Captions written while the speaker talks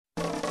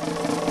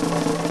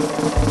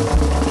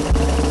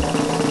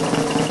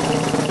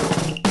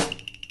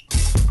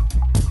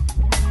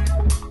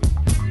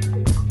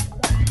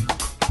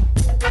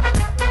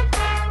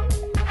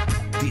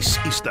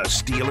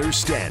Steelers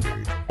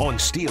Standard on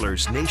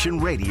Steelers Nation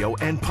Radio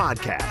and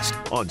podcast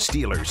on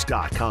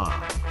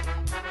Steelers.com.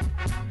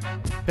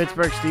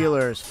 Pittsburgh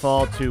Steelers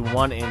fall to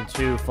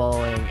 1-2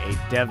 following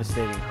a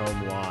devastating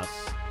home loss,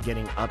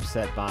 getting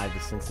upset by the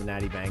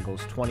Cincinnati Bengals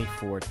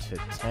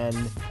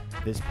 24-10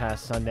 this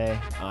past Sunday.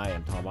 I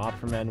am Tom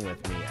Opperman.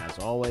 With me, as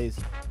always,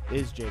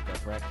 is Jacob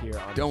Breck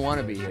here. Don't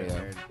want to be here,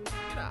 though.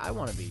 I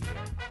want to be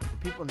here.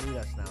 The people need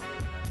us now.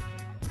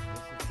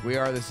 We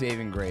are the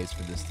saving grace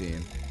for this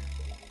team.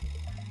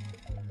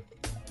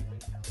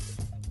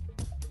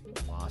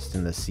 Lost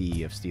in the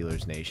sea of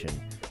Steelers Nation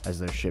as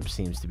their ship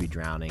seems to be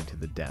drowning to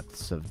the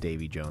depths of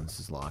Davy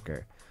Jones's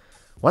locker.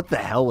 What the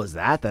hell was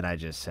that I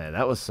just said?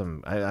 That was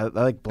some. I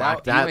like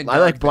blacked out. I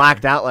like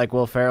blacked out like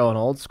Will Ferrell in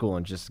Old School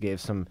and just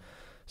gave some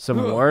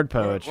word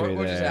poetry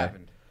what there. Just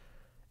happened?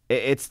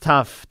 It's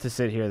tough to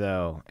sit here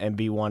though and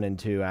be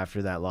 1-2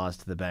 after that loss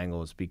to the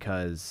Bengals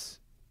because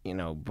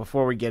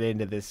before we get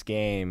into this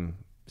game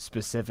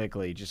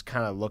specifically, just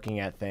kind of looking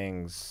at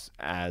things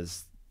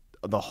as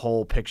the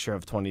whole picture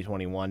of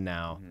 2021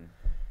 now. Mm-hmm.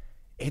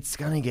 It's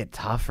going to get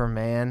tougher,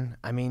 man.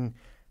 I mean,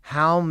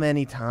 how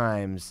many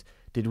times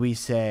did we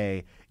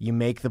say you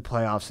make the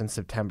playoffs in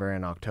September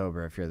and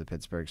October if you're the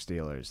Pittsburgh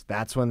Steelers?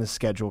 That's when the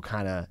schedule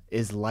kind of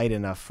is light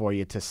enough for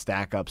you to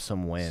stack up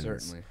some wins.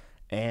 Certainly.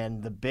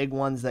 And the big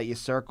ones that you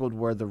circled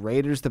were the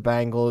Raiders, the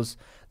Bengals,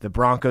 the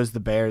Broncos,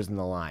 the Bears, and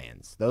the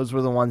Lions. Those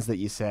were the ones that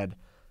you said,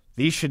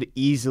 these should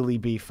easily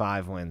be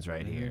 5 wins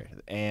right here.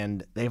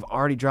 And they've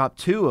already dropped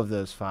 2 of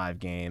those 5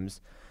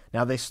 games.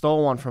 Now, they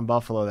stole one from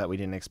Buffalo that we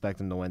didn't expect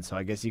them to win, so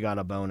I guess you got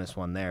a bonus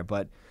one there.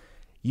 But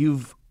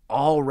you've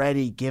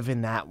already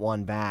given that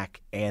one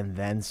back and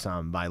then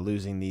some by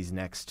losing these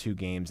next 2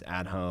 games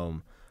at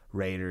home,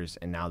 Raiders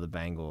and now the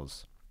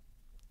Bengals.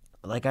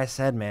 Like I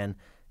said, man,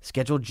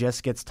 schedule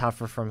just gets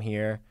tougher from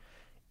here.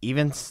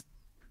 Even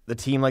the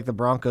team like the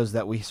Broncos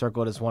that we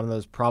circled as one of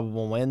those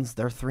probable wins,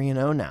 they're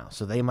 3-0 now,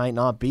 so they might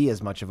not be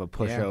as much of a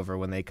pushover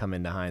when they come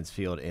into Heinz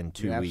Field in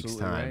 2 weeks'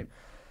 time. Right.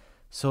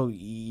 So,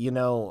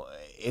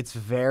 it's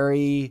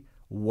very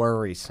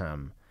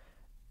worrisome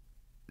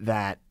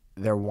that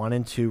they're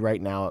 1-2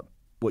 right now at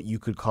what you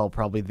could call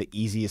probably the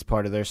easiest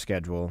part of their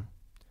schedule.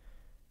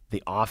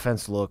 The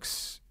offense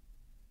looks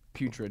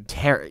putrid.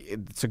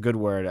 It's a good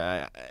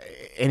word.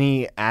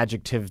 Any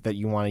adjective that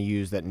you want to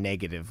use that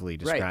negatively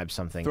describes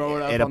something, Throw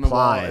it up it on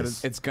applies.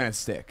 The wall, it's going to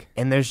stick.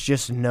 And there's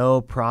just no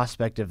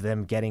prospect of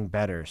them getting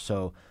better.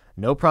 So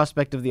no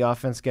prospect of the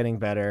offense getting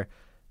better.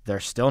 They're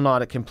still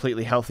not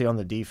completely healthy on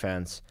the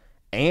defense.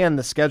 And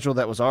the schedule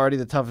that was already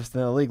the toughest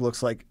in the league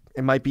looks like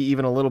it might be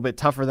even a little bit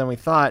tougher than we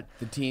thought.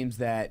 The teams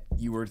that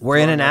you were We're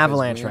in an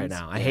avalanche right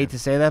now. I hate to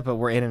say that, but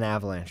we're in an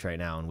avalanche right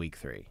now in week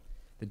 3.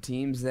 The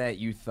teams that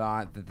you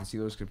thought that the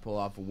Steelers could pull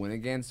off a win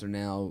against are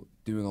now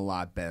doing a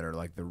lot better.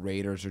 Like the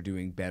Raiders are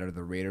doing better.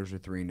 The Raiders are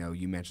 3-0.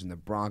 You mentioned the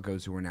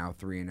Broncos, who are now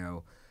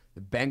 3-0.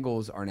 The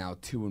Bengals are now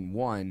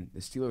 2-1. The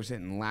Steelers sit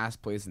in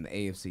last place in the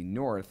AFC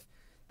North.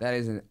 That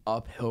is an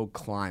uphill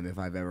climb if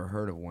I've ever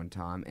heard of one,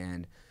 Tom.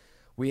 And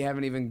we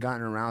haven't even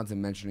gotten around to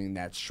mentioning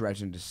that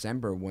stretch in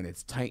December when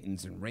it's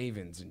Titans and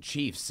Ravens and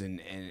Chiefs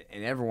and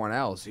everyone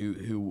else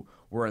who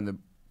were in the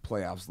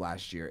playoffs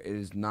last year. It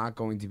is not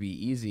going to be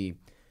easy.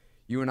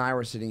 You and I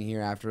were sitting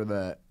here after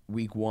the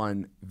Week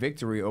 1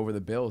 victory over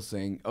the Bills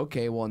saying,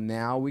 okay, well,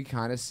 now we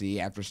kind of see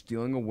after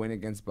stealing a win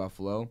against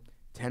Buffalo,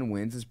 10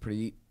 wins is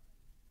pretty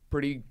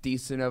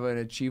decent of an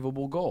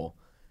achievable goal.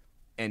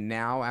 And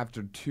now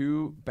after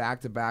 2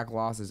 back-to-back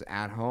losses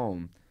at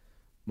home,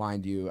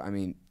 mind you, I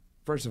mean,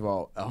 first of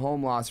all, a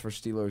home loss for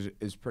Steelers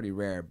is pretty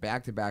rare.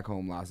 Back-to-back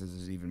home losses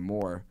is even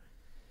more.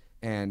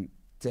 And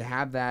to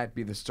have that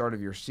be the start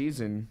of your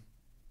season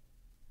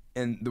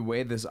and the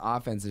way this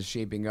offense is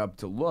shaping up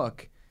to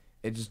look,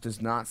 it just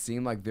does not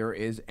seem like there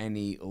is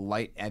any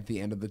light at the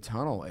end of the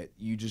tunnel.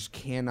 You just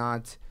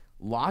cannot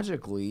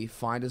logically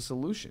find a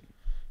solution.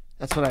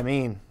 That's what I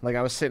mean. Like,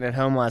 I was sitting at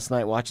home last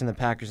night watching the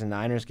Packers and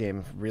Niners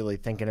game, really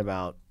thinking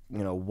about,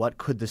 what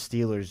could the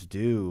Steelers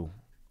do,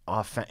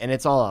 and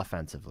it's all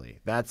offensively.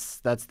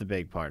 That's the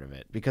big part of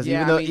it. Because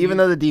even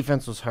though the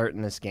defense was hurt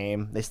in this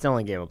game, they still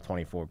only gave up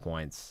 24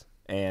 points.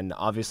 And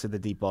obviously the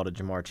deep ball to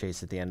Jamar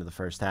Chase at the end of the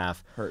first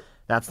half,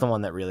 that's the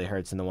one that really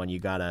hurts and the one you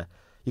gotta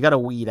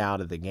weed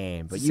out of the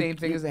game. But same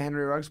thing as the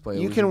Henry Ruggs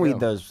play. You can weed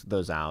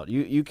those out.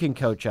 You can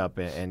coach up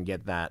and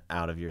get that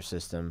out of your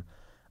system.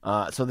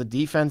 So the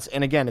defense,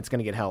 and again, it's going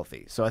to get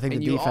healthy. So I think the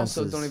defense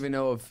you also don't even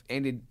know if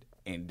Andy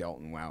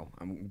Dalton, wow,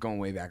 I'm going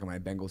way back on my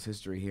Bengals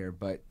history here,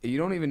 but you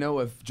don't even know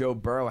if Joe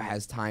Burrow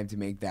has time to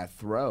make that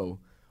throw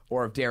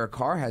or if Derek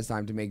Carr has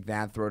time to make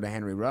that throw to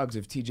Henry Ruggs,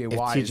 if T.J.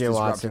 Watt is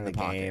disrupting in the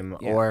game,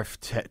 yeah. or if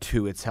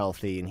Tuitt's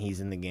healthy and he's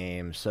in the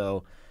game.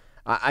 So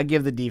I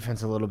give the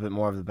defense a little bit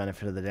more of the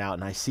benefit of the doubt,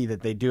 and I see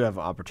that they do have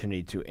an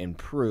opportunity to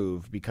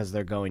improve because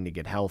they're going to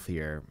get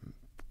healthier,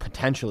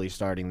 potentially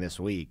starting this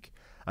week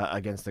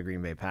against the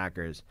Green Bay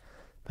Packers.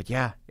 But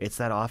yeah, it's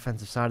that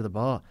offensive side of the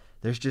ball.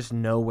 There's just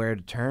nowhere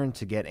to turn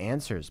to get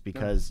answers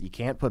because you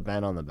can't put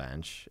Ben on the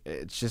bench.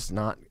 It's just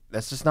not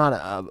That's just not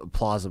a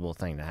plausible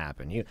thing to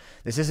happen.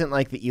 This isn't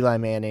like the Eli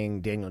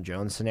Manning, Daniel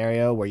Jones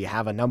scenario where you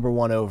have a number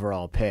 1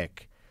 overall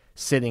pick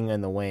sitting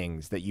in the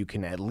wings that you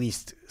can at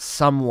least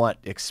somewhat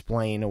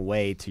explain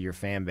away to your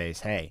fan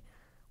base, hey,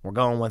 we're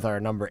going with our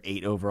number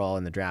 8 overall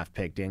in the draft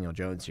pick, Daniel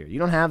Jones here. You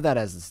don't have that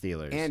as the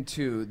Steelers. And,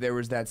 two, there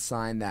was that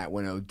sign that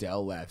when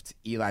Odell left,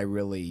 Eli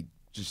really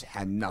just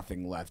had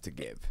nothing left to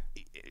give.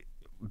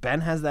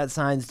 Ben has that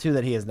signs too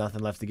that he has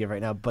nothing left to give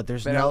right now, but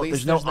there's no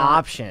not,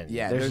 option.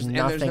 Yeah, there's and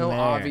nothing there's no there.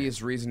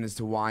 obvious reason as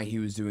to why he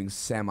was doing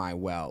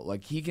semi-well.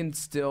 Like, he can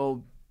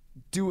still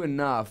do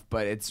enough,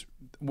 but it's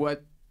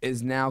what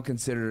is now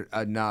considered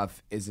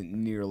enough isn't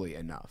nearly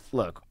enough.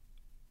 Look,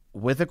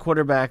 with a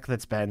quarterback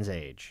that's Ben's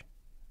age,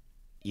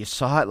 you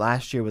saw it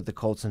last year with the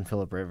Colts and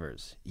Phillip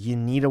Rivers. You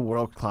need a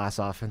world-class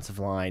offensive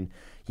line.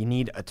 You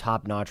need a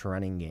top-notch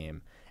running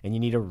game. And you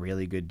need a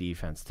really good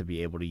defense to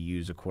be able to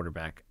use a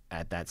quarterback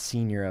at that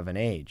senior of an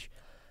age.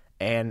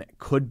 And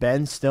could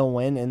Ben still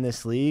win in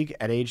this league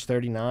at age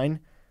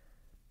 39?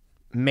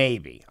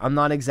 Maybe. I'm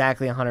not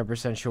exactly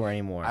 100% sure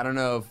anymore. I don't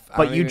know.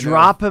 But you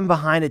drop him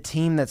behind a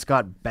team that's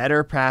got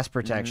better pass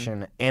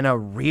protection and a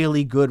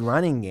really good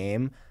running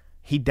game,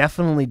 he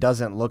definitely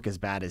doesn't look as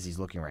bad as he's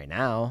looking right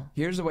now.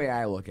 Here's the way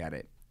I look at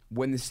it.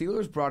 When the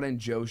Steelers brought in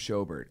Joe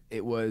Schobert,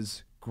 it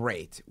was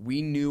great.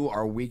 We knew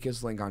our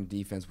weakest link on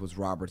defense was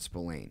Robert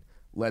Spillane.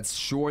 Let's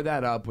shore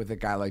that up with a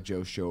guy like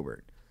Joe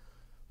Schobert.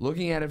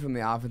 Looking at it from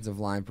the offensive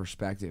line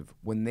perspective,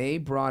 when they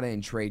brought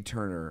in Trey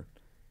Turner,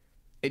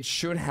 it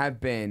should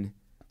have been,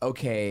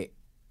 okay,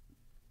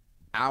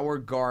 our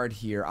guard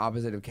here,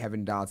 opposite of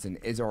Kevin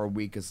Dotson, is our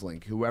weakest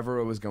link, whoever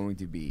it was going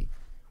to be.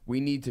 We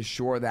need to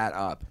shore that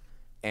up.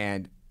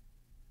 And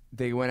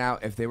they went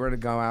out, if they were to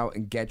go out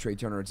and get Trey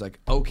Turner, it's like,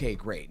 okay,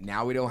 great.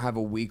 Now we don't have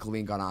a weak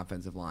link on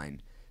offensive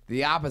line.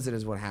 The opposite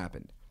is what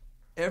happened.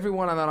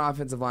 Everyone on that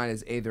offensive line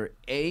is either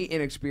A,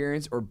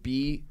 inexperienced, or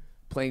B,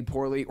 playing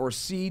poorly, or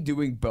C,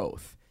 doing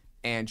both.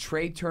 And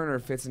Trey Turner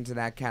fits into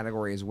that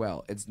category as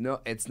well. It's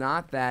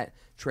not that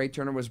Trey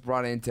Turner was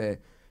brought in to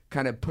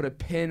kind of put a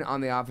pin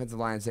on the offensive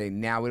line and say,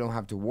 now we don't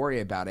have to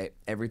worry about it.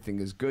 Everything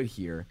is good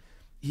here.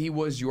 He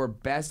was your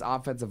best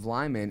offensive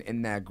lineman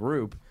in that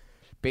group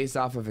based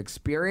off of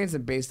experience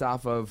and based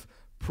off of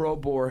Pro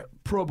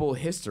Bowl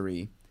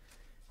history.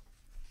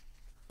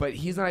 But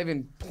he's not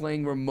even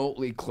playing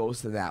remotely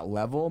close to that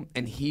level,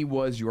 and he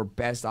was your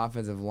best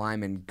offensive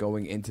lineman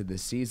going into the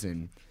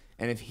season.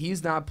 And if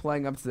he's not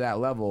playing up to that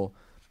level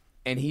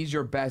and he's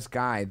your best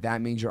guy,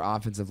 that means your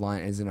offensive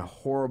line is in a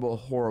horrible,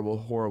 horrible,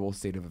 horrible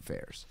state of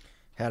affairs.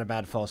 Had a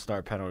bad false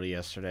start penalty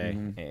yesterday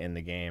in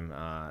the game.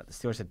 The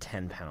Steelers had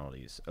 10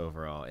 penalties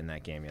overall in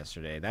that game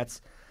yesterday. That's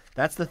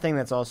the thing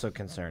that's also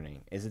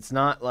concerning, is it's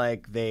not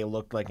like they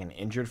looked like an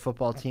injured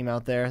football team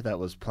out there that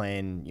was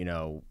playing,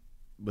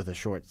 with a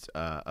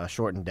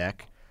shortened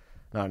deck,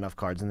 not enough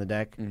cards in the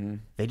deck.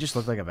 They just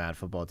look like a bad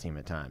football team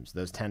at times.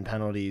 Those 10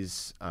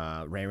 penalties,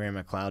 Ray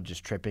McCloud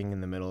just tripping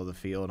in the middle of the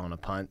field on a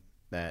punt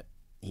that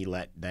he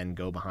let then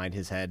go behind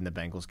his head, and the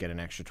Bengals get an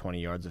extra 20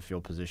 yards of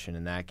field position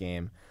in that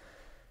game.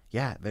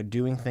 Yeah, they're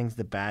doing things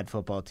that bad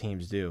football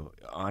teams do.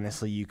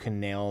 Honestly, you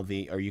can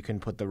you can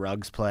put the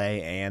Ruggs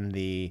play and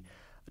the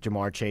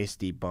Jamar Chase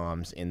deep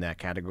bombs in that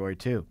category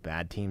too.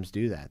 Bad teams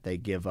do that. They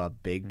give up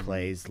big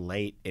plays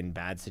late in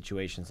bad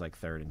situations like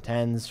 3rd and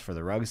 10s for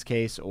the Ruggs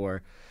case,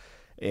 or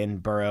in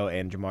Burrow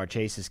and Jamar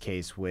Chase's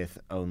case with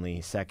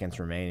only seconds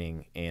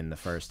remaining in the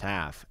first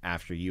half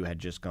after you had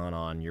just gone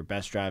on your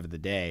best drive of the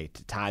day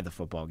to tie the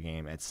football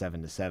game at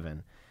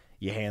 7-7.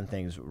 You hand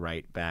things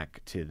right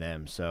back to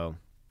them. So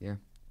yeah,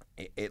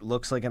 it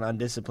looks like an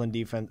undisciplined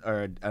defense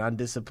or an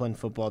undisciplined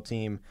football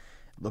team.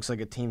 Looks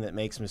like a team that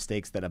makes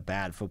mistakes that a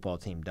bad football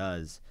team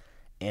does.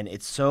 And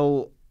it's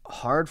so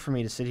hard for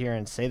me to sit here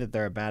and say that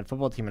they're a bad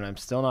football team, and I'm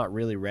still not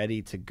really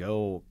ready to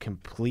go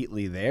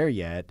completely there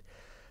yet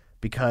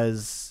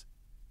because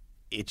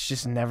it's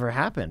just never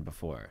happened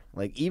before.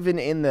 Like, even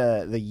in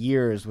the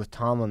years with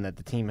Tomlin that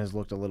the team has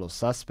looked a little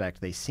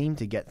suspect, they seem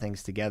to get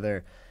things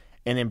together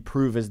and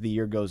improve as the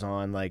year goes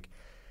on. Like,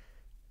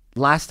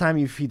 last time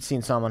you'd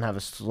seen someone have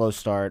a slow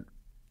start,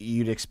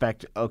 you'd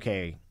expect,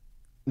 okay,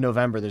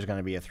 November there's going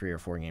to be a 3 or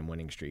 4 game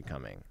winning streak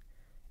coming.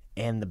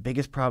 And the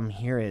biggest problem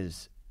here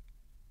is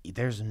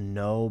there's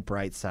no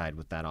bright side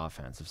with that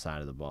offensive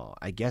side of the ball.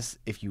 I guess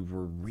if you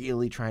were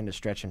really trying to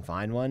stretch and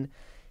find one,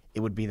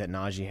 it would be that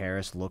Najee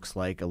Harris looks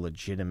like a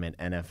legitimate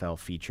NFL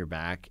feature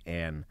back,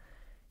 and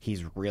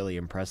he's really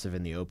impressive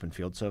in the open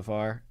field so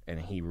far, and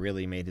he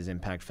really made his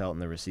impact felt in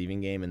the receiving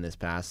game in this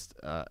past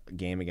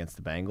game against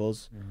the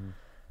Bengals.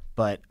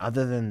 But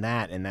other than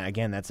that, and that,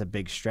 again, that's a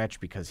big stretch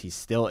because he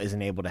still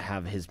isn't able to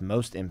have his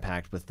most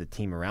impact with the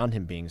team around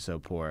him being so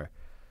poor.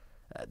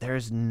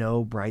 There's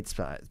no bright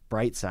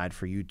side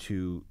for you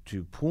to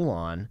pull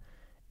on.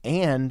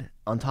 And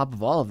on top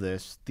of all of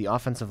this, the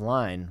offensive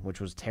line,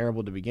 which was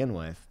terrible to begin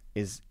with,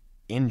 is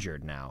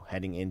injured now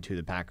heading into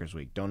the Packers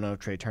week. Don't know if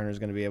Trey Turner is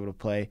going to be able to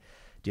play,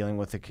 dealing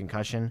with a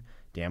concussion.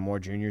 Dan Moore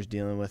Jr. is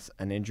dealing with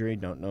an injury.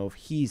 Don't know if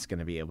he's going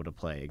to be able to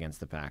play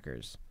against the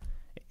Packers.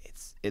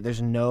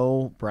 There's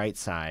no bright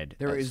side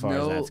There as is far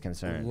no as that's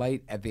concerned.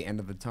 light at the end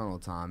of the tunnel,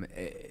 Tom.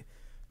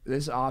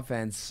 This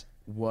offense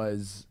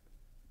was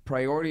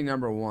priority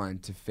number one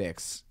to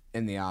fix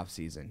in the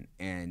offseason.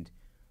 And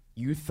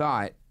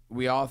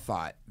we all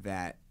thought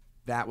that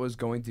was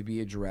going to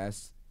be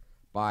addressed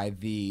by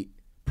the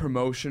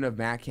promotion of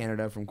Matt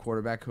Canada from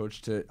quarterback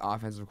coach to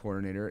offensive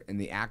coordinator and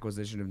the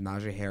acquisition of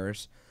Najee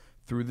Harris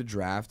through the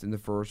draft in the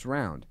first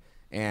round.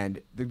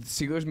 And the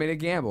Steelers made a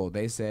gamble.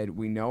 They said,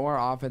 we know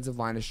our offensive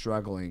line is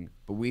struggling,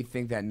 but we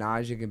think that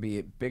Najee can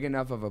be big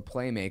enough of a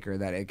playmaker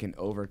that it can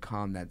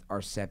overcome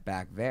our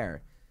setback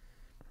there.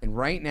 And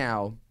right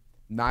now,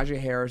 Najee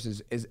Harris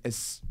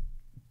is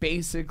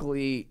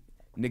basically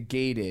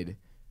negated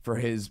for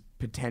his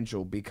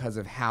potential because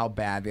of how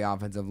bad the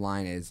offensive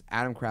line is.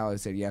 Adam Crowley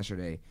said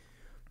yesterday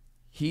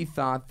he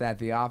thought that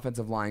the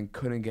offensive line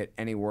couldn't get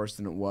any worse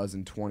than it was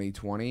in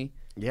 2020.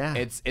 Yeah.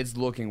 It's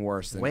looking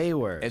worse. Way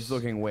worse. It's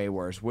looking way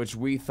worse, which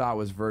we thought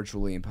was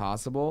virtually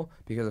impossible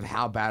because of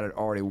how bad it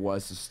already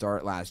was to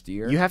start last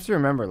year. You have to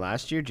remember,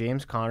 last year,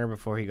 James Conner,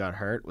 before he got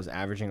hurt, was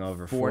averaging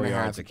over 4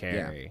 yards a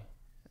carry.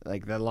 Yeah.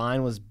 Like, the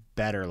line was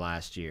better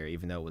last year,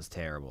 even though it was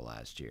terrible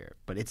last year.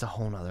 But it's a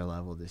whole nother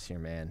level this year,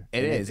 man.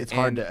 It's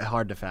hard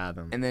to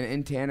fathom. And then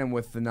in tandem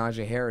with the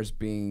Najee Harris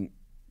being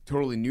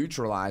totally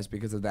neutralized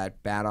because of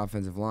that bad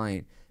offensive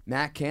line,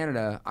 Matt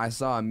Canada, I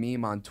saw a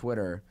meme on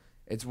Twitter.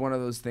 It's one of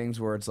those things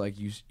where it's like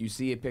you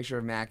see a picture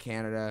of Matt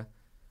Canada,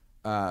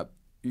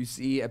 you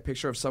see a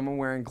picture of someone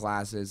wearing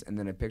glasses, and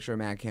then a picture of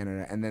Matt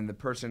Canada, and then the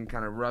person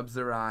kind of rubs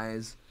their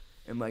eyes,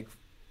 and like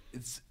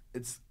it's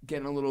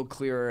getting a little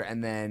clearer,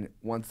 and then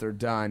once they're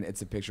done,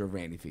 it's a picture of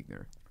Randy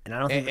Fichtner. And I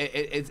don't think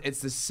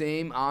it's the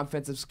same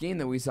offensive scheme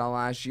that we saw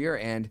last year,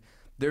 and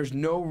there's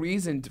no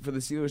reason for the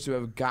Steelers to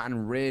have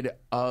gotten rid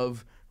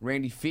of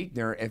Randy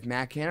Fichtner if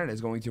Matt Canada is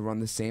going to run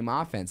the same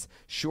offense.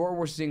 Sure,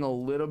 we're seeing a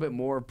little bit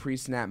more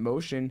pre-snap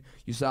motion.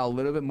 You saw a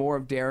little bit more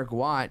of Derek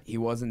Watt. He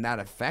wasn't that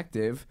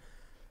effective,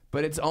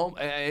 but it's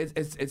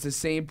the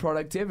same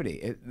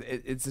productivity.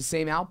 It's the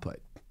same output.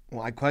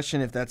 Well, I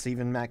question if that's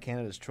even Matt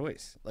Canada's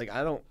choice. Like,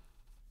 I'm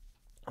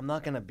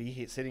not going to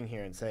be sitting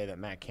here and say that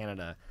Matt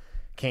Canada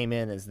came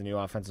in as the new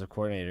offensive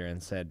coordinator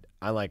and said,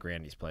 I like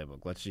Randy's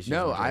playbook. Let's just use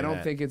I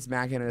don't think it's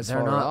Matt Canada's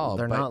fault at all.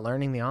 They're not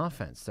learning the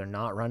offense. They're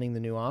not running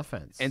the new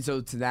offense. And so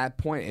to that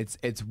point,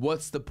 it's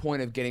what's the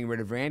point of getting rid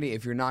of Randy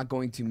if you're not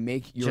going to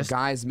make your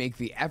guys make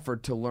the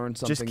effort to learn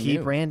something new? Just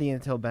keep Randy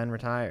until Ben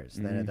retires.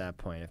 Then at that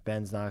point, if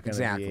Ben's not going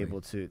to be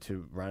able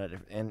to run it.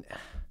 And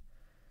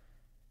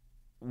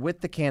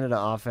with the Canada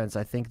offense,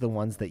 I think the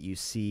ones that you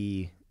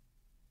see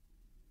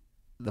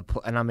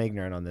and I'm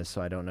ignorant on this,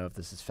 so I don't know if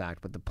this is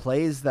fact, but the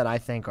plays that I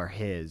think are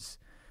his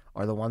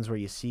are the ones where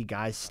you see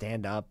guys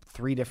stand up,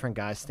 3 different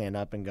guys stand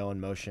up and go in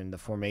motion. The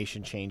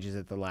formation changes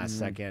at the last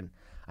second.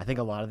 I think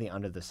a lot of the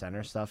under the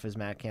center stuff is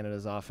Matt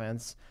Canada's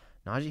offense.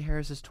 Najee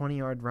Harris's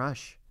 20-yard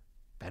rush.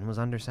 Ben was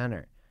under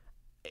center.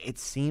 It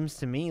seems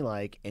to me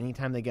like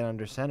anytime they get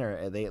under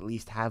center, they at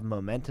least have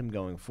momentum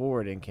going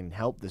forward and can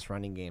help this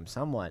running game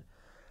somewhat.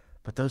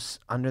 But those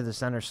under the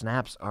center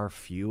snaps are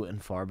few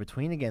and far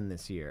between again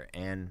this year.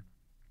 And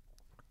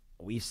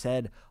we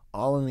said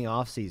all in the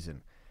offseason,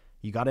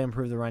 you got to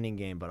improve the running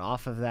game. But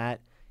off of that,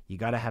 you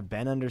got to have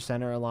Ben under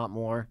center a lot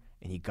more,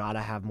 and you got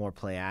to have more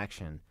play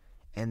action.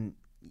 And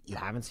you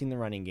haven't seen the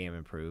running game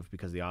improve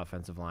because the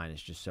offensive line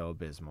is just so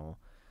abysmal.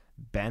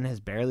 Ben has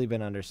barely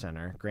been under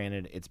center.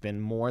 Granted, it's been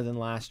more than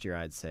last year,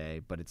 I'd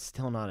say, but it's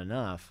still not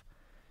enough.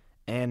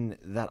 And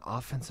that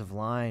offensive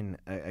line,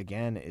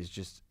 again, is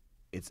just,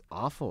 it's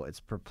awful. It's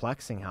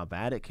perplexing how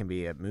bad it can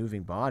be at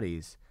moving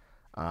bodies.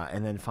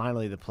 And then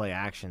finally, the play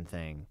action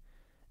thing.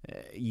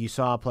 You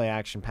saw a play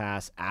action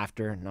pass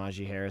after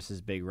Najee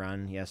Harris's big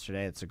run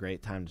yesterday. It's a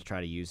great time to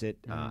try to use it.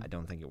 I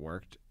don't think it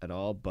worked at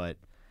all, but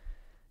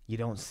you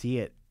don't see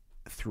it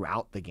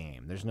throughout the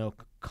game. There's no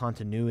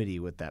continuity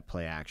with that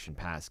play action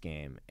pass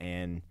game.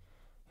 And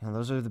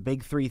those are the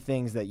big 3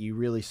 things that you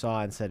really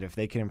saw and said if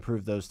they can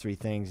improve those 3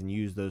 things and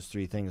use those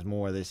 3 things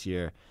more this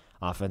year,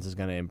 offense is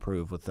going to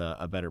improve with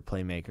a better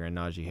playmaker in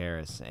Najee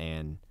Harris.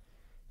 And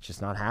it's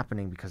just not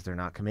happening because they're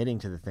not committing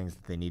to the things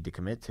that they need to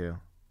commit to.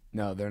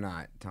 No, they're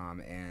not,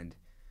 Tom. And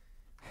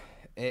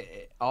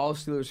all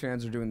Steelers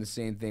fans are doing the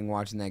same thing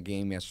watching that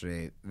game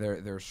yesterday.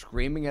 They're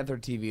screaming at their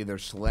TV. They're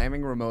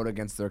slamming remote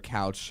against their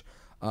couch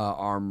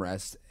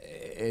armrest.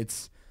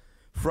 It's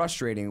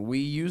frustrating. We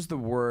used the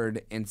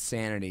word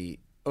insanity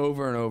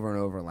over and over and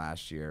over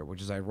last year,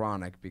 which is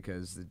ironic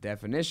because the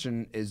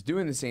definition is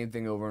doing the same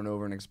thing over and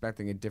over and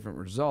expecting a different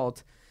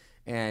result.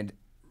 And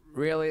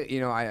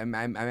really, I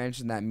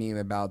mentioned that meme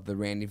about the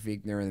Randy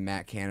Fichtner and the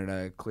Matt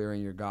Canada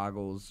clearing your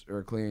goggles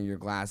or clearing your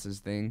glasses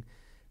thing.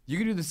 You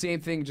can do the same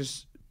thing,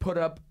 just put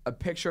up a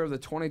picture of the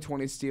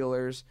 2020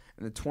 Steelers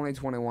and the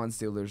 2021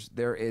 Steelers.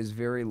 There is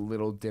very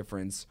little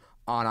difference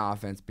on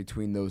offense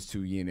between those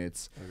 2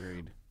 units.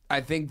 Agreed.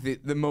 I think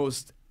the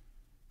most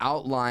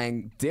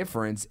outlying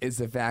difference is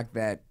the fact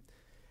that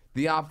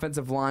the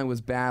offensive line was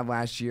bad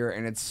last year,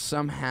 and it's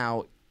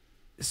somehow,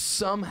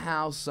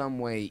 some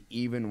way,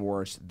 even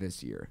worse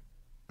this year.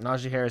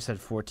 Najee Harris had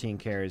 14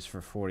 carries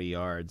for 40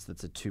 yards.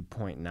 That's a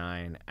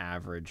 2.9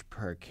 average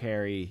per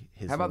carry.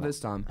 How about this,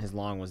 Tom? His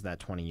long was that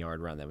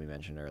 20-yard run that we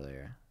mentioned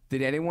earlier.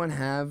 Did anyone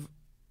have –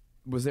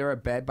 was there a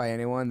bet by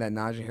anyone that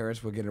Najee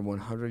Harris would get a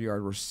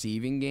 100-yard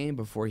receiving game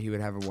before he would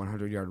have a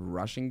 100-yard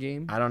rushing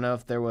game? I don't know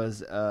if there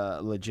was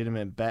a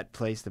legitimate bet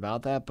placed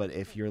about that, but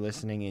if you're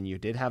listening and you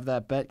did have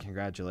that bet,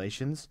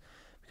 congratulations,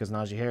 because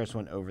Najee Harris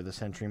went over the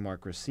century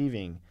mark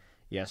receiving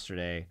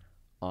yesterday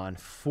on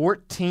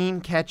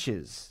 14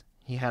 catches.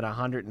 He had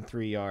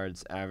 103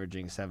 yards,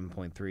 averaging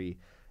 7.3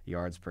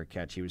 yards per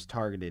catch. He was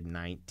targeted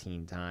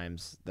 19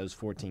 times. Those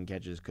 14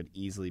 catches could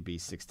easily be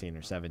 16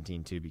 or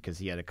 17 too, because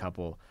he had a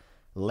couple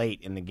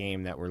late in the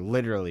game that were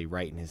literally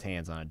right in his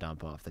hands on a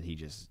dump-off that he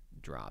just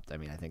dropped. I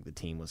mean, I think the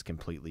team was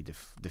completely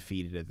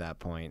defeated at that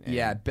point.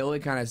 Yeah, Billy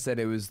kind of said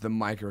it was the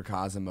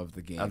microcosm of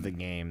the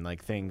game.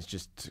 Like, things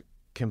just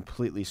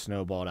completely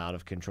snowballed out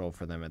of control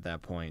for them at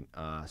that point.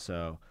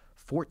 So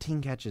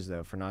 14 catches,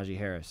 though, for Najee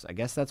Harris. I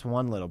guess that's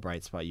one little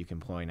bright spot you can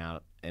point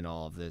out in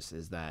all of this,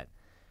 is that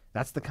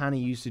that's the kind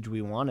of usage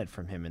we wanted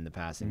from him in the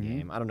passing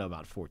game. I don't know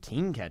about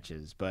 14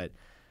 catches, but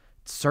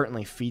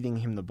certainly feeding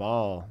him the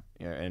ball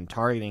and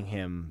targeting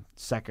him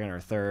second or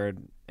third,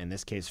 in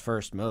this case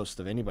first most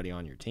of anybody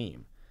on your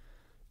team.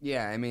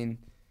 Yeah, I mean,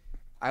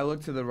 I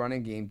look to the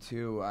running game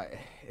too.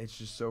 It's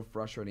just so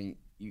frustrating.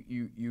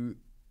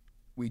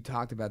 We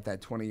talked about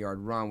that 20-yard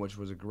run, which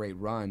was a great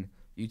run.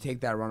 You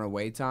take that run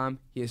away, Tom,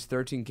 he has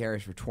 13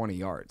 carries for 20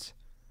 yards.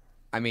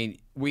 I mean,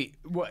 with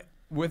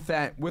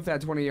that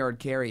 20-yard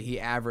carry, he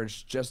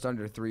averaged just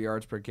under 3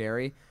 yards per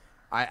carry.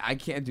 I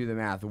can't do the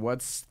math.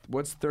 What's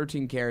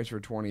 13 carries for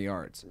 20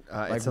 yards?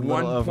 It's a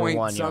little over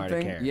 1 yard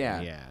a carry.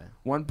 Yeah.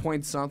 1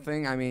 point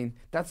something. I mean,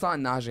 that's not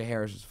Najee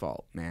Harris's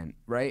fault, man,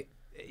 right?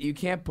 You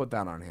can't put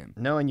that on him.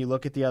 No, and you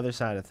look at the other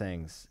side of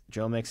things.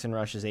 Joe Mixon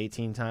rushes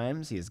 18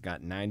 times. He has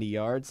got 90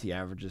 yards. He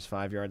averages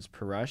 5 yards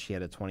per rush. He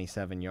had a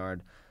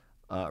 27-yard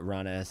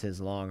run as his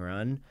long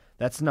run.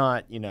 That's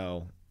not,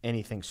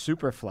 anything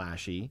super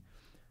flashy,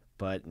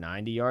 but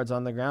 90 yards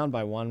on the ground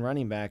by one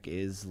running back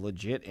is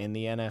legit in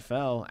the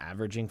NFL.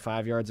 Averaging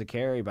 5 yards a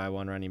carry by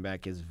one running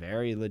back is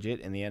very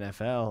legit in the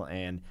NFL.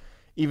 And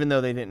even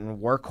though they didn't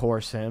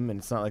workhorse him, and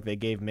it's not like they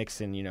gave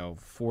Mixon,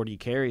 40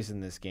 carries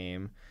in this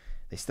game,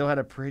 they still had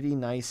a pretty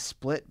nice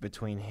split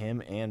between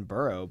him and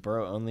Burrow.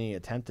 Burrow only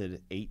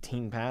attempted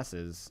 18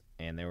 passes,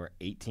 and there were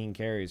 18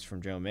 carries from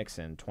Joe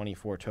Mixon,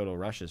 24 total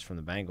rushes from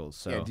the Bengals.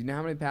 So, yeah, do you know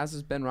how many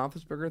passes Ben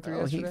Roethlisberger threw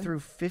yesterday? He threw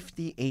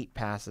 58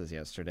 passes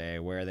yesterday,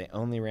 where they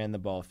only ran the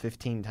ball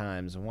 15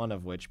 times, one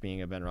of which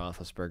being a Ben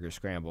Roethlisberger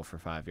scramble for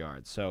 5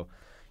 yards. So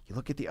you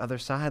look at the other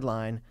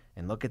sideline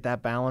and look at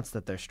that balance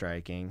that they're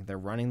striking. They're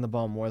running the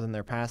ball more than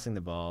they're passing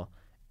the ball,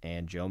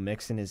 and Joe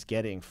Mixon is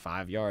getting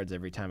 5 yards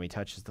every time he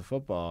touches the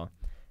football.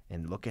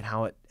 And look at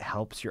how it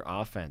helps your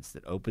offense.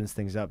 That opens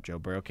things up. Joe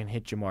Burrow can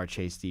hit Jamar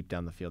Chase deep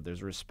down the field.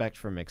 There's respect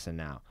for Mixon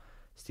now.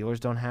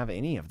 Steelers don't have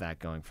any of that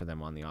going for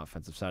them on the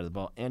offensive side of the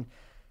ball. And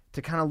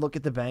to kind of look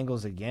at the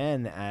Bengals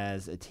again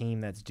as a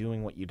team that's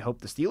doing what you'd hope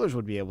the Steelers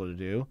would be able to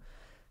do,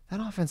 that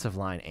offensive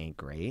line ain't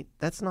great.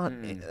 That's not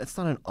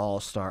an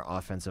all-star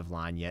offensive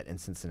line yet in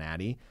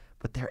Cincinnati,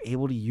 but they're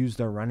able to use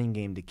their running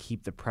game to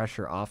keep the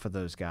pressure off of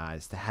those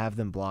guys, to have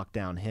them block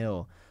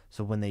downhill.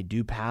 So when they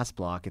do pass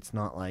block, it's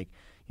not like,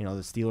 the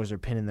Steelers are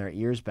pinning their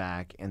ears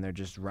back and they're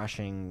just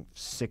rushing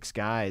 6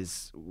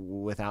 guys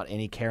without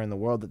any care in the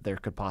world that there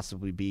could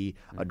possibly be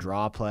a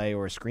draw play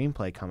or a screen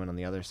play coming on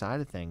the other side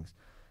of things.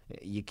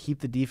 You keep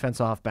the defense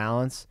off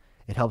balance.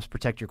 It helps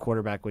protect your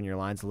quarterback when your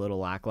line's a little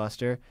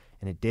lackluster,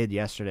 and it did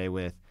yesterday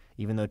with,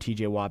 even though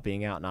T.J. Watt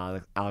being out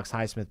and Alex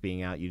Highsmith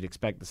being out, you'd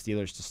expect the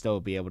Steelers to still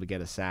be able to get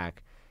a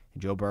sack.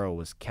 And Joe Burrow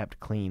was kept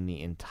clean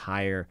the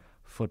entire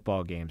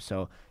football game.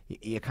 So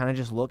you kind of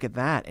just look at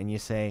that and you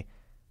say,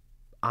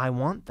 I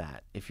want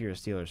that if you're a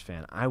Steelers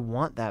fan. I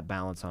want that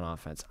balance on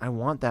offense. I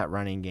want that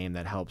running game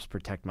that helps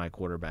protect my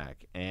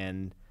quarterback.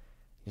 And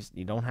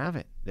you don't have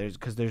it.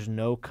 Because there's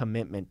no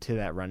commitment to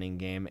that running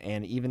game.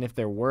 And even if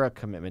there were a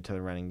commitment to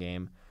the running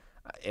game,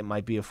 it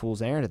might be a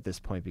fool's errand at this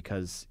point,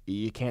 because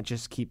you can't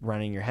just keep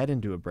running your head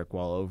into a brick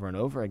wall over and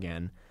over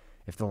again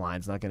if the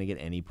line's not going to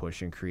get any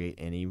push and create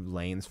any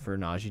lanes for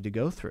Najee to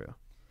go through.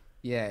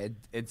 Yeah,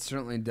 it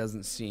certainly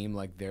doesn't seem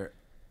like there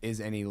is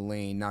any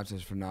lane, not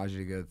just for Najee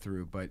to go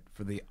through, but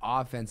for the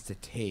offense to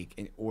take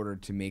in order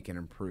to make an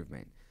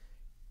improvement.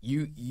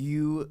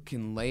 You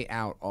can lay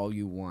out all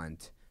you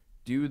want.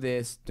 Do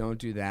this, don't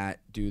do that,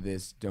 do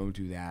this, don't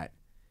do that.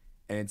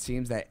 And it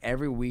seems that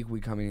every week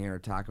we come in here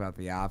to talk about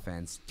the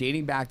offense,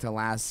 dating back to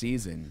last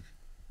season,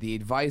 the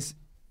advice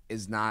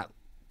is not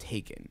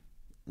taken.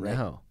 Right?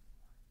 No.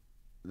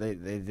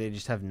 They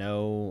just have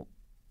no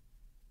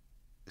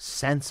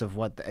sense of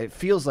it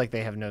feels like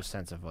they have no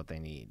sense of what they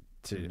need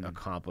to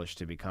accomplish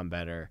to become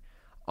better.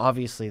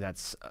 Obviously,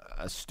 that's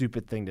a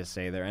stupid thing to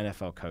say. They're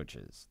NFL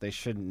coaches. They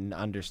shouldn't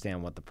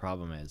understand what the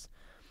problem is.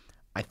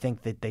 I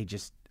think that they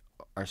just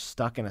are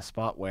stuck in a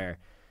spot where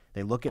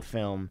they look at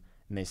film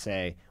and they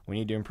say, we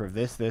need to improve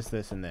this, this,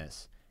 this, and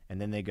this.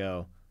 And then they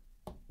go,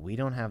 we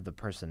don't have the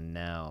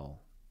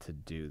personnel to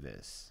do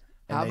this.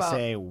 How And about-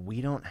 say,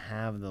 we don't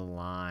have the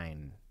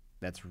line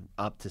that's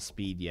up to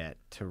speed yet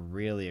to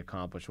really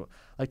accomplish what.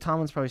 Like,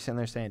 Tomlin's probably sitting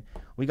there saying,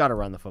 we got to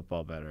run the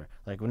football better.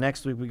 Like,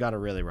 next week, we got to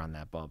really run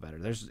that ball better.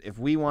 If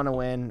we want to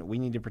win, we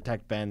need to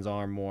protect Ben's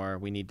arm more.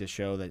 We need to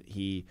show that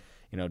he,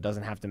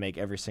 doesn't have to make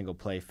every single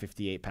play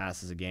 58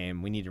 passes a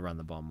game. We need to run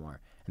the ball more.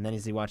 And then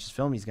as he watches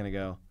film, he's going to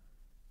go,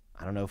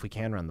 I don't know if we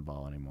can run the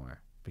ball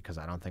anymore because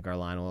I don't think our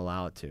line will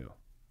allow it to.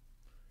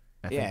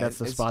 I think that's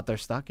the spot they're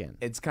stuck in.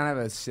 It's kind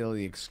of a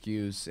silly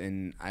excuse,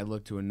 and I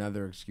look to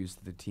another excuse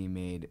that the team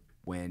made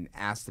when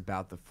asked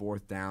about the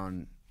 4th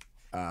down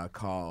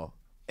call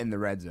in the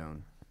red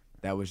zone.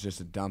 That was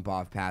just a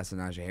dump-off pass to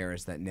Najee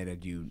Harris that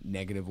netted you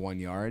 -1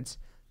 yards.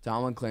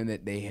 Tomlin claimed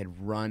that they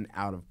had run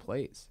out of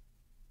plays.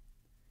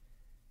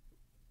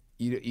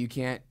 You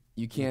can't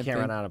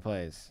run out of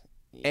plays.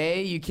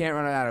 A, you can't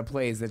run out of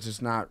plays. That's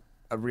just not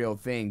a real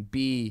thing.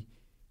 B,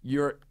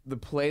 the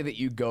play that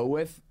you go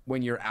with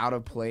when you're out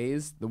of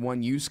plays, the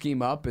one you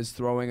scheme up is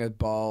throwing a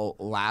ball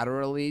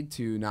laterally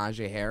to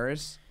Najee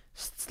Harris.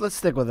 Let's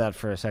stick with that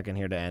for a second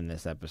here to end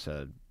this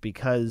episode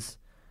because,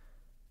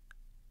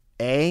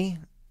 A,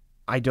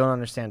 I don't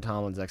understand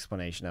Tomlin's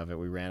explanation of it.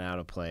 We ran out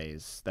of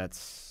plays.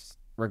 That's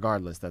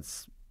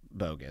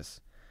bogus.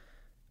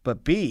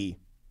 But B,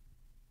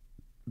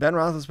 Ben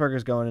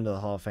Roethlisberger's going into the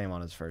Hall of Fame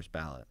on his first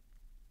ballot.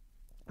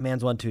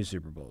 Man's won 2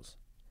 Super Bowls.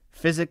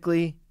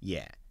 Physically,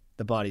 yeah,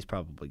 the body's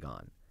probably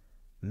gone.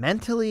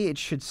 Mentally, it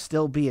should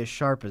still be as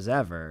sharp as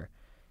ever.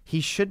 He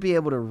should be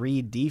able to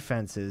read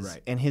defenses,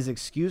 right. And his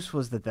excuse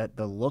was that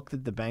the look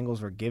that the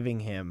Bengals were giving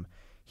him,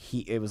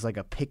 it was like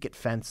a picket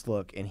fence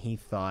look, and he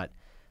thought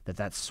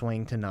that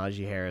swing to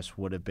Najee Harris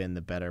would have been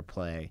the better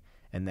play.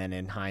 And then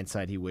in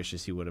hindsight, he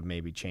wishes he would have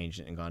maybe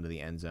changed it and gone to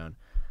the end zone.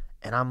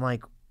 And I'm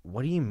like,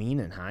 what do you mean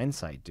in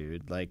hindsight,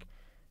 dude? Like,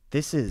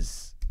 this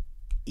is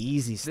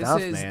easy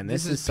stuff, man.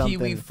 This is something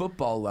Pee-wee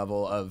football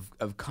level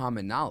of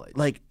common knowledge.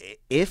 Like,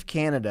 if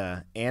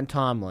Canada and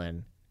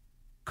Tomlin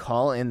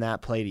call in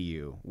that play to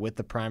you with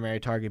the primary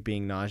target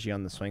being Najee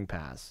on the swing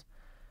pass,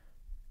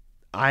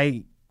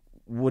 I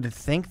would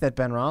think that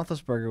Ben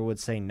Roethlisberger would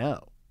say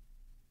no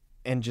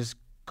and just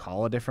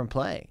call a different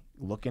play.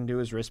 Look into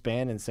his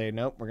wristband and say,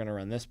 nope, we're going to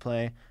run this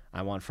play.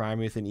 I want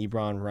Freiermuth and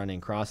Ebron running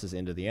crosses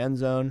into the end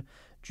zone.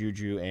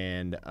 Juju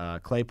and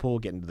Claypool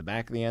get into the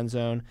back of the end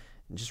zone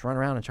and just run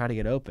around and try to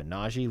get open.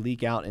 Najee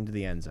leak out into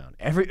the end zone.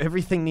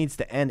 Everything needs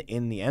to end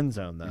in the end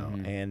zone, though.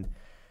 Mm-hmm. And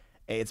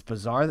it's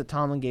bizarre that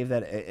Tomlin gave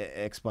that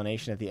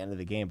explanation at the end of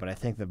the game, but I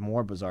think the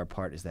more bizarre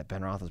part is that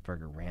Ben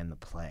Roethlisberger ran the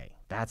play.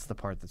 That's the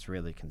part that's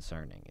really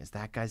concerning. Is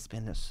that guy's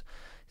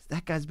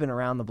been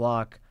around the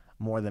block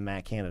more than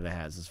Matt Canada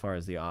has as far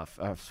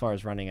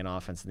as running an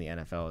offense in the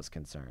NFL is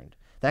concerned.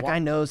 That guy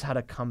knows how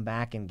to come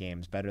back in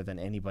games better than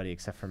anybody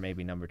except for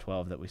maybe number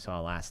 12 that we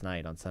saw last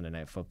night on Sunday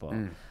Night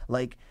Football.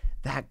 Like,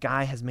 that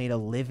guy has made a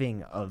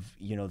living of,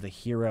 the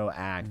hero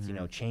act,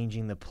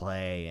 changing the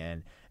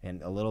play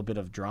and a little bit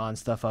of drawing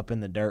stuff up in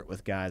the dirt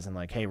with guys and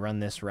like, hey, run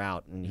this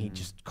route. And he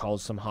just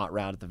calls some hot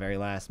route at the very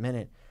last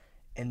minute.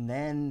 And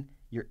then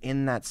you're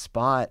in that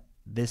spot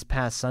this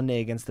past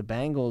Sunday against the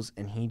Bengals,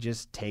 and he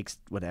just takes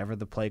whatever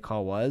the play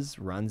call was,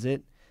 runs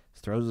it,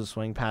 throws a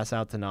swing pass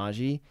out to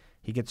Najee.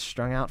 He gets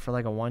strung out for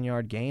like a 1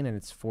 yard gain, and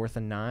it's 4th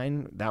and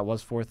 9. That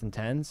was 4th and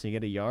 10, so you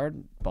get a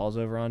yard. Ball's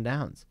over on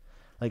downs.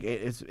 Like,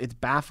 it's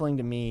baffling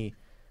to me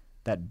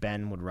that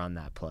Ben would run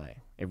that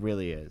play. It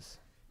really is.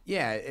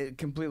 Yeah, it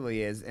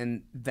completely is,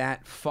 and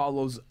that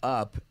follows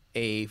up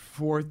a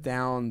 4th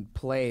down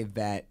play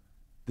that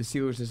the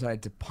Steelers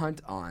decided to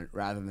punt on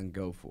rather than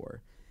go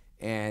for.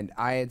 And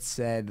I had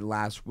said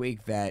last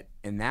week that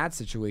in that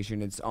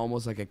situation, it's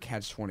almost like a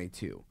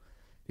catch-22.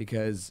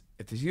 Because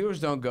if the Steelers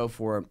don't go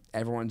for it,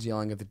 everyone's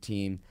yelling at the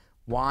team.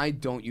 Why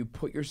don't you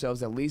put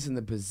yourselves at least in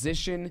the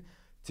position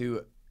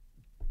to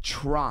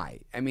try?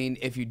 I mean,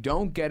 if you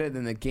don't get it,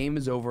 then the game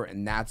is over,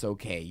 and that's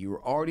okay. You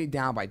were already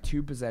down by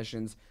 2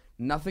 possessions.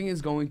 Nothing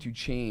is going to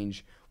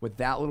change with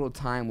that little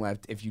time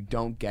left if you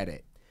don't get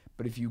it.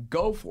 But if you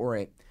go for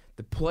it,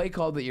 the play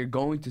call that you're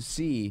going to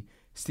see,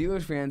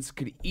 Steelers fans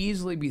could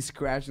easily be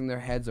scratching their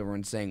heads over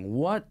and saying,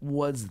 what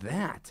was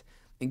that?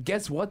 And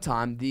guess what,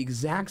 Tom? The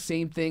exact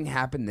same thing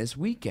happened this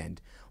weekend,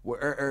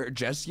 or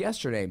just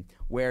yesterday,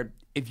 where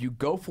if you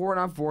go for it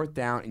on 4th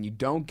down and you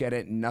don't get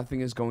it,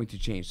 nothing is going to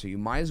change. So you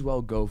might as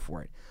well go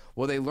for it.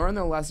 Well, they learned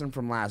their lesson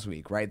from last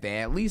week, right? They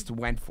at least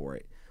went for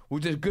it,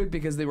 which is good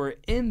because they were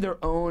in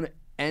their own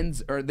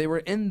ends, or they were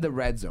in the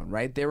red zone,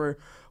 right? They were,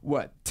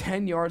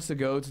 10 yards to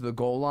go to the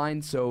goal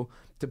line, so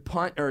to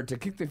punt or to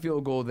kick the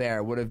field goal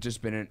there would have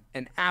just been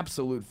an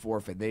absolute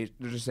forfeit. They're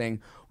just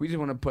saying, we just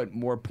want to put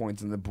more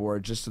points on the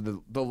board just so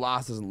the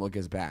loss doesn't look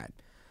as bad.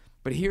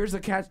 But here's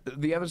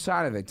the other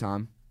side of it,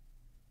 Tom.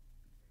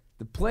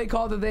 The play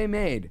call that they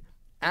made,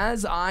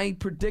 as I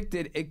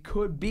predicted it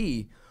could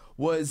be,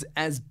 was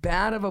as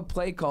bad of a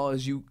play call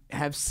as you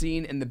have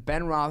seen in the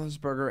Ben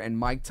Roethlisberger and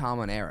Mike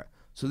Tomlin era.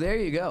 So there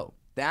you go.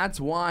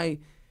 That's why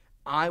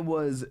I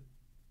was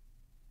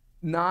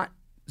not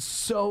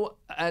so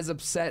as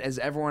upset as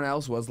everyone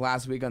else was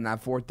last week on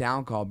that 4th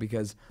down call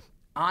because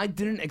I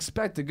didn't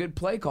expect a good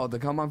play call to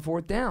come on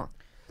 4th down.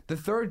 The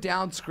 3rd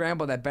down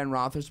scramble that Ben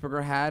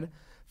Roethlisberger had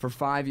for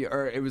 5 years,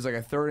 or it was like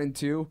a 3rd and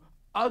 2,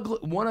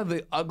 one of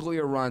the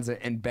uglier runs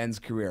in Ben's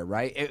career,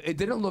 right? It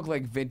didn't look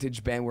like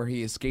vintage Ben where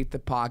he escaped the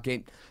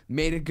pocket,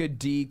 made a good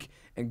deke,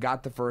 and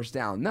got the 1st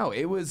down. No,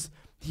 it was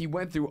he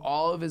went through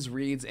all of his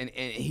reads and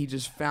he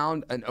just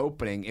found an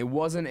opening. It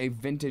wasn't a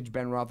vintage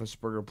Ben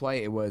Roethlisberger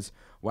play. It was,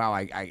 wow,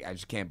 I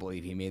just can't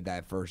believe he made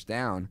that 1st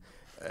down.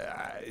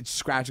 It's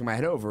scratching my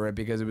head over it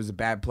because it was a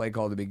bad play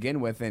call to begin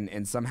with,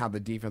 and somehow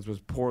the defense was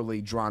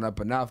poorly drawn up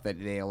enough that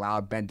they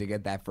allowed Ben to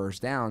get that 1st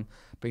down.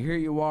 But here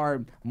you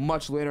are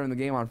much later in the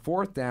game on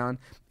 4th down,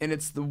 and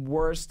it's the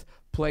worst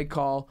play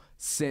call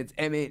since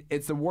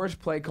it's the worst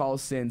play call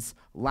since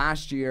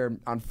last year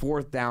on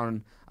 4th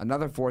down,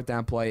 another 4th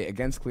down play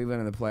against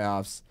Cleveland in the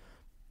playoffs,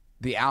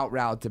 the out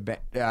route to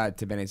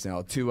Benny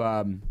Snell to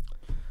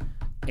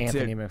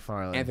Anthony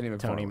McFarland,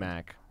 Tony McFarland.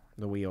 Mack,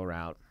 the wheel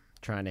route.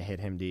 Trying to hit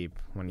him deep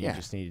when you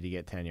just needed to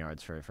get 10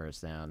 yards for a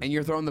 1st down. And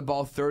you're throwing the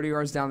ball 30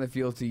 yards down the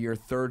field to your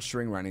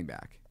 3rd-string running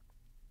back.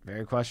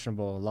 Very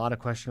questionable. A lot of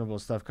questionable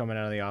stuff coming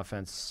out of the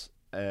offense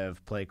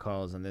of play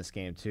calls in this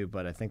game, too.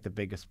 But I think the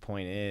biggest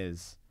point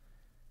is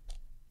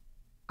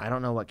I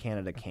don't know what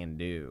Canada can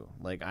do.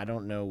 Like, I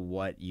don't know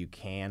what you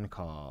can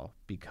call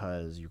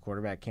because your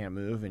quarterback can't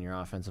move and your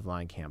offensive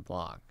line can't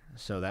block.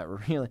 So that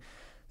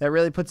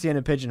really puts you in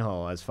a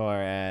pigeonhole as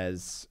far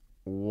as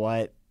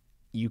what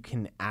you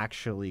can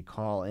actually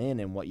call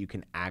in and what you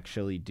can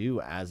actually do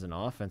as an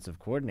offensive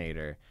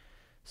coordinator.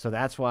 So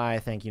that's why I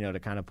think, to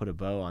kind of put a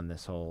bow on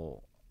this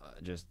whole,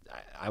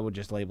 I would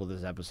just label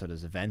this episode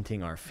as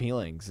venting our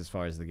feelings as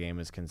far as the game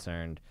is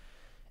concerned,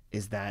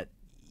 is that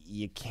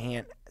you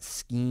can't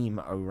scheme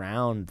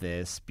around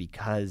this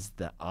because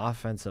the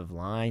offensive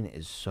line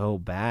is so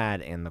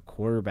bad and the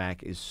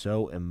quarterback is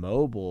so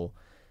immobile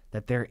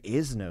that there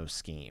is no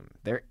scheme.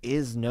 There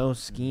is no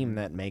scheme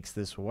that makes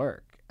this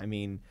work. I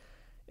mean,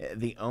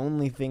 the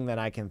only thing that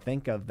I can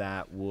think of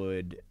that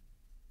would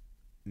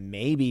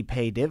maybe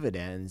pay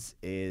dividends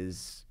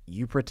is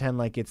you pretend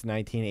like it's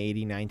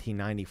 1980,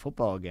 1990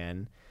 football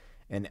again,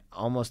 and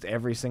almost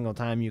every single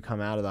time you come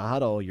out of the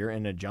huddle, you're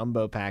in a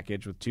jumbo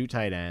package with 2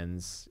 tight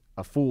ends,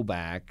 a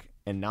fullback,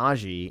 and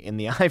Najee in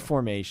the I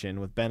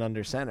formation with Ben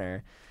under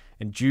center,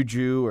 and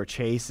Juju or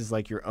Chase is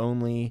like your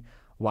only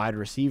wide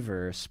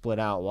receiver split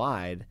out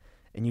wide,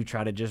 and you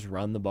try to just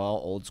run the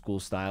ball old school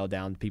style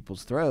down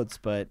people's throats,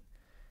 but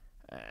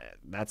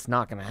that's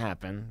not going to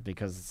happen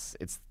because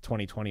it's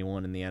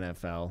 2021 in the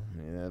NFL.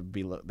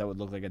 That would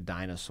look like a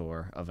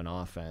dinosaur of an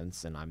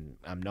offense, and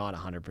I'm not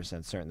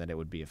 100% certain that it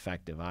would be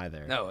effective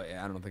either. No,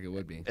 I don't think it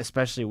would be.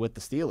 Especially with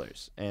the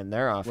Steelers and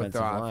their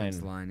offensive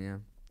line, yeah.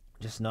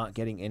 Just not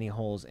getting any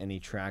holes, any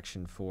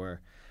traction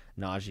for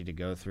Najee to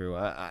go through.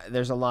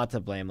 There's a lot to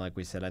blame, like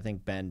we said. I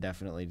think Ben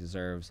definitely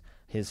deserves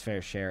his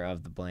fair share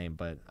of the blame,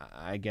 but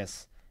I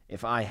guess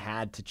if I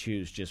had to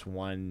choose just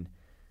one,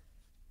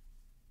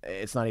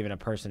 it's not even a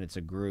person, it's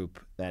a group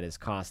that is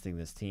costing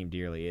this team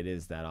dearly. It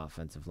is that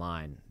offensive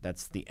line.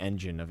 That's the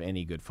engine of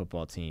any good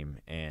football team.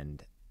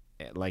 And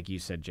like you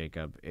said,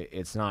 Jacob,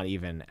 it's not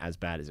even as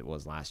bad as it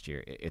was last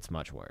year. It's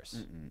much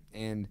worse.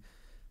 And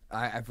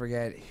I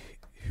forget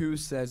who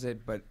says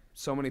it, but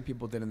so many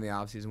people did in the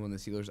offseason when the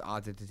Steelers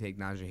opted to take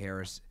Najee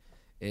Harris.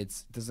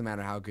 It doesn't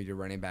matter how good your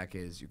running back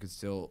is. You could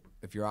still,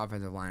 if your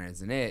offensive line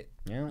isn't it,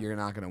 you're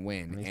not going to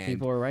win. These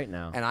people are right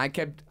now. And I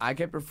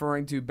kept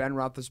referring to Ben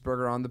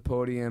Roethlisberger on the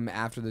podium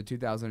after the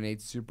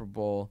 2008 Super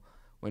Bowl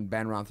when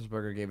Ben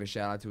Roethlisberger gave a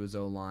shout-out to his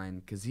O-line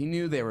because he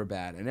knew they were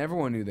bad, and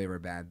everyone knew they were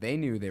bad. They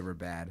knew they were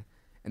bad,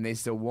 and they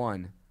still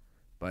won.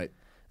 But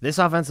this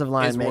offensive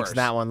line makes worse.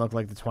 that one look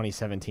like the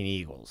 2017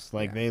 Eagles.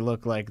 They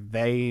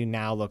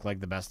now look like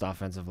the best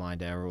offensive line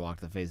to ever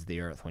walk the face of the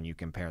earth when you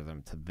compare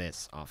them to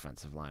this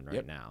offensive line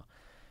right now.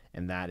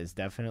 And that is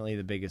definitely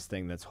the biggest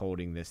thing that's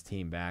holding this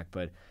team back.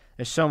 But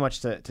there's so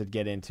much to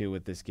get into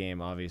with this game.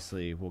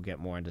 Obviously, we'll get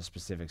more into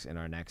specifics in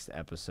our next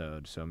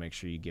episode, so make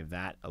sure you give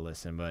that a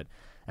listen. But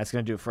that's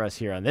going to do it for us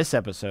here on this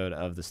episode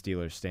of the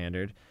Steelers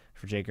Standard.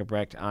 For Jacob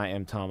Recht, I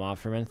am Tom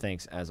Offerman.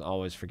 Thanks, as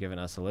always, for giving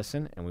us a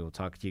listen, and we will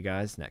talk to you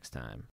guys next time.